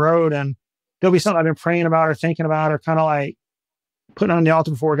riding down the road, and there'll be something I've been praying about or thinking about or kind of like putting on the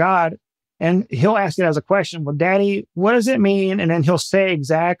altar before God. And he'll ask it as a question. Well, daddy, what does it mean? And then he'll say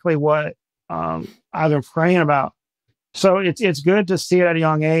exactly what I've been praying about. So it's good to see it at a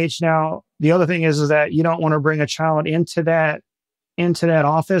young age. Now, the other thing is that you don't want to bring a child into that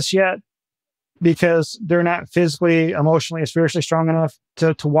office yet, because they're not physically, emotionally, or spiritually strong enough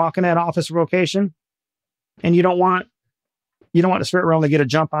to walk in that office of vocation. And you don't want the spirit realm to get a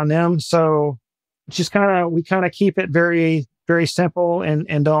jump on them. So just we kind of keep it very, very simple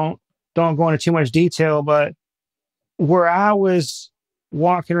and don't go into too much detail. But where I was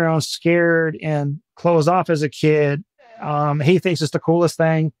walking around scared and closed off as a kid, he thinks it's the coolest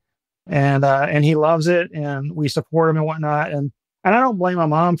thing, and he loves it, and we support him and whatnot. And I don't blame my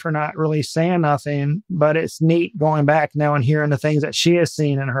mom for not really saying nothing, but it's neat going back now and hearing the things that she has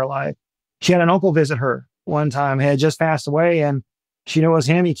seen in her life. She had an uncle visit her one time. He had just passed away, and she knew it was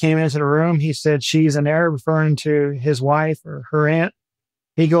him. He came into the room. He said, "She's in there," referring to his wife or her aunt.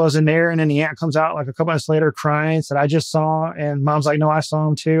 He goes in there, and then the aunt comes out like a couple months later crying, said, "I just saw." And mom's like, "No, I saw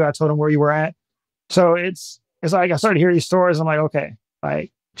him too. I told him where you were at." So it's like I started to hear these stories. I'm like, okay,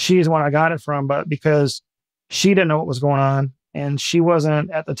 like she's the one I got it from, but because she didn't know what was going on, and she wasn't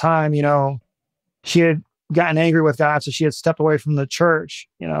at the time, she had gotten angry with God, so she had stepped away from the church.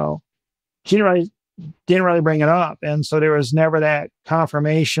 She didn't really bring it up, and so there was never that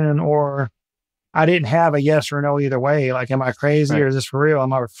confirmation, or I didn't have a yes or no either way. Like, am I crazy, right, or is this for real?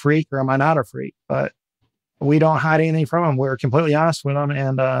 Am I a freak or am I not a freak? But we don't hide anything from him. We're completely honest with him,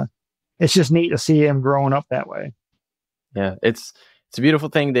 and it's just neat to see him growing up that way. Yeah, it's a beautiful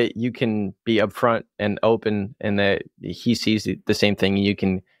thing that you can be upfront and open, and that he sees the same thing, and you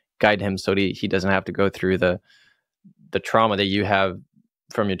can guide him so he doesn't have to go through the trauma that you have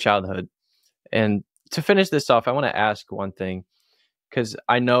from your childhood. And to finish this off, I want to ask one thing, because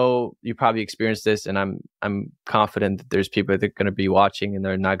I know you probably experienced this, and I'm confident that there's people that are going to be watching and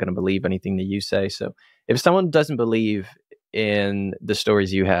they're not going to believe anything that you say. So if someone doesn't believe in the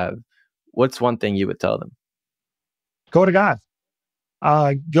stories you have, what's one thing you would tell them? Go to God.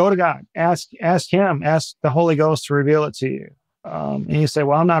 Go to God. Ask him. Ask the Holy Ghost to reveal it to you. And you say,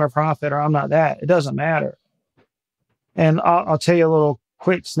 "Well, I'm not a prophet, or I'm not that." It doesn't matter. And I'll tell you a little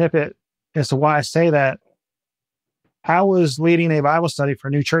quick snippet as to why I say that. I was leading a Bible study for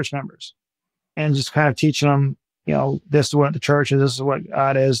new church members, and just kind of teaching them, this is what the church is, this is what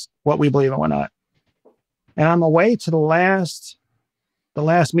God is, what we believe and whatnot. And on the way to the last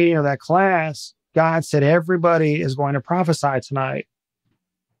meeting of that class, God said, "Everybody is going to prophesy tonight."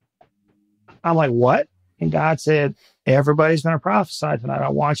 I'm like, "What?" And God said, "Everybody's going to prophesy tonight. I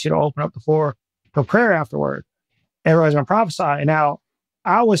want you to open up the floor for prayer afterward. Everybody's going to prophesy." And now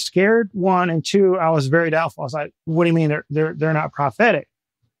I was scared, one, and two, I was very doubtful. I was like, "What do you mean they're not prophetic?"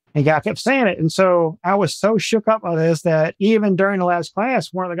 And God kept saying it. And so I was so shook up by this that even during the last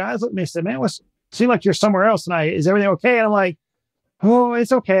class, one of the guys looked at me and said, "Man, it seems like you're somewhere else tonight. Is everything okay?" And I'm like, "Oh,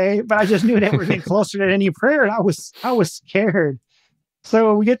 it's okay." But I just knew that we're getting closer to any prayer, and I was scared.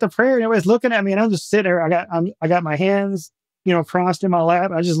 So we get to prayer, and everybody's looking at me, and I'm just sitting there. I got my hands, crossed in my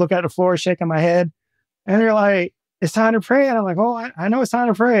lap. I just look at the floor, shaking my head, and they're like, "It's time to pray." And I'm like, "Oh, I know it's time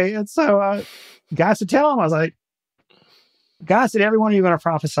to pray." And so God said, "Tell them." I was like, "God said, every one of you are going to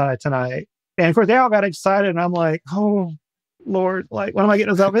prophesy tonight." And of course, they all got excited, and I'm like, "Oh, Lord, like, what am I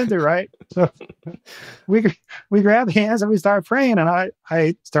getting myself into?" Right? So we grabbed hands and we started praying, and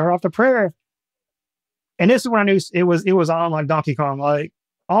I started off the prayer. And this is when I knew it was on like Donkey Kong. Like,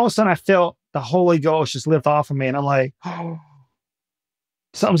 all of a sudden I felt the Holy Ghost just lift off of me, and I'm like, "Oh,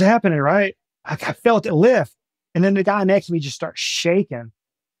 something's happening," right? I felt it lift. And then the guy next to me just starts shaking.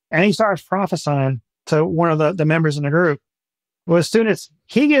 And he starts prophesying to one of the members in the group. Well, as soon as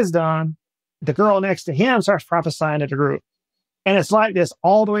he gets done, the girl next to him starts prophesying to the group. And it's like this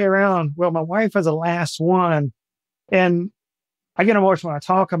all the way around. Well, my wife was the last one. And I get emotional when I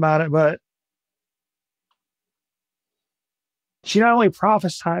talk about it, but she not only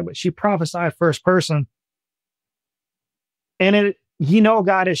prophesied, but she prophesied first person. And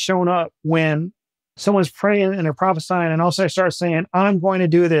God has shown up when someone's praying and they're prophesying and also start saying, I'm going to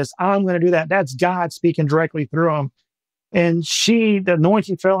do this, I'm going to do that. That's God speaking directly through them. And the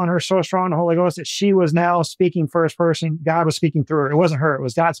anointing fell on her so strong, the Holy Ghost, that she was now speaking first person. God was speaking through her. It wasn't her, it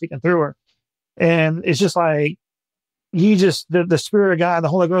was God speaking through her. And it's just like, the Spirit of God, the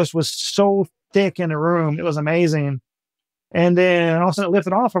Holy Ghost was so thick in the room. It was amazing. And then all of a sudden it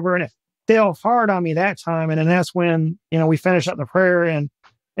lifted off of her and it fell hard on me that time. And then that's when, we finished up the prayer, and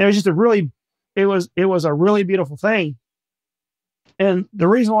it was just it was a really beautiful thing. And the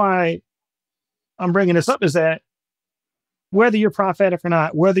reason why I'm bringing this up is that whether you're prophetic or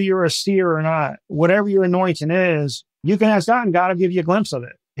not, whether you're a seer or not, whatever your anointing is, you can ask God and God will give you a glimpse of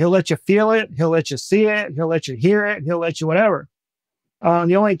it. He'll let you feel it. He'll let you see it. He'll let you hear it. He'll let you whatever.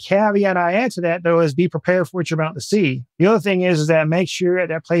 The only caveat I add to that, though, is be prepared for what you're about to see. The other thing is that make sure you're at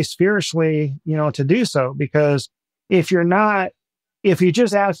that place spiritually, to do so. Because if you're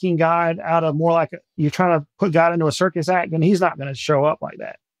just asking God out of more like you're trying to put God into a circus act, then he's not going to show up like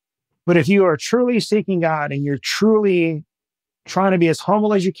that. But if you are truly seeking God and you're truly trying to be as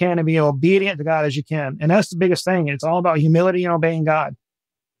humble as you can and be obedient to God as you can, and that's the biggest thing. It's all about humility and obeying God.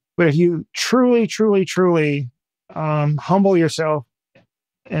 But if you truly, truly, truly humble yourself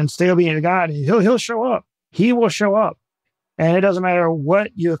and stay obedient to God, he'll show up. He will show up. And it doesn't matter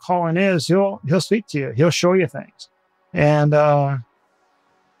what your calling is, he'll speak to you. He'll show you things. And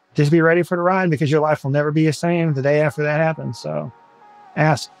just be ready for the ride, because your life will never be the same the day after that happens. So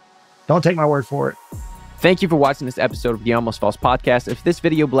ask. Don't take my word for it. Thank you for watching this episode of the Almost False podcast. If this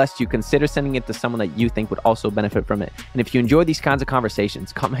video blessed you, consider sending it to someone that you think would also benefit from it. And if you enjoy these kinds of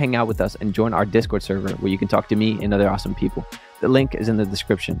conversations, come hang out with us and join our Discord server where you can talk to me and other awesome people. The link is in the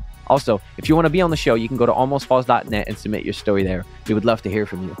description. Also, if you want to be on the show, you can go to almostfalls.net and submit your story there. We would love to hear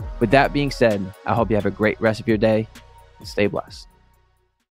from you. With that being said, I hope you have a great rest of your day and stay blessed.